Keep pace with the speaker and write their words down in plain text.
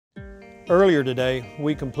Earlier today,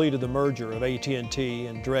 we completed the merger of AT&T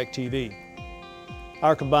and DIRECTV.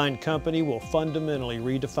 Our combined company will fundamentally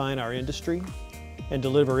redefine our industry and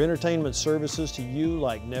deliver entertainment services to you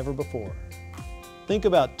like never before. Think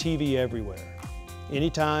about TV everywhere,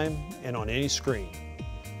 anytime and on any screen,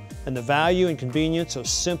 and the value and convenience of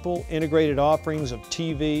simple integrated offerings of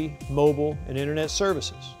TV, mobile, and internet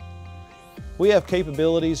services. We have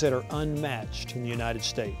capabilities that are unmatched in the United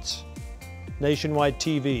States. Nationwide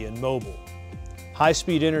TV and mobile,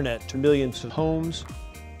 high-speed internet to millions of homes,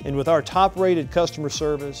 and with our top-rated customer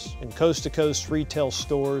service and coast-to-coast retail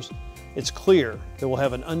stores, it's clear that we'll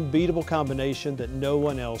have an unbeatable combination that no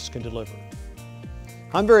one else can deliver.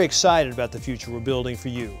 I'm very excited about the future we're building for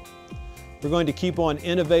you. We're going to keep on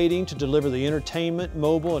innovating to deliver the entertainment,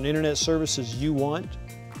 mobile, and internet services you want,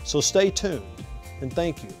 so stay tuned, and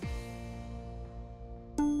thank you.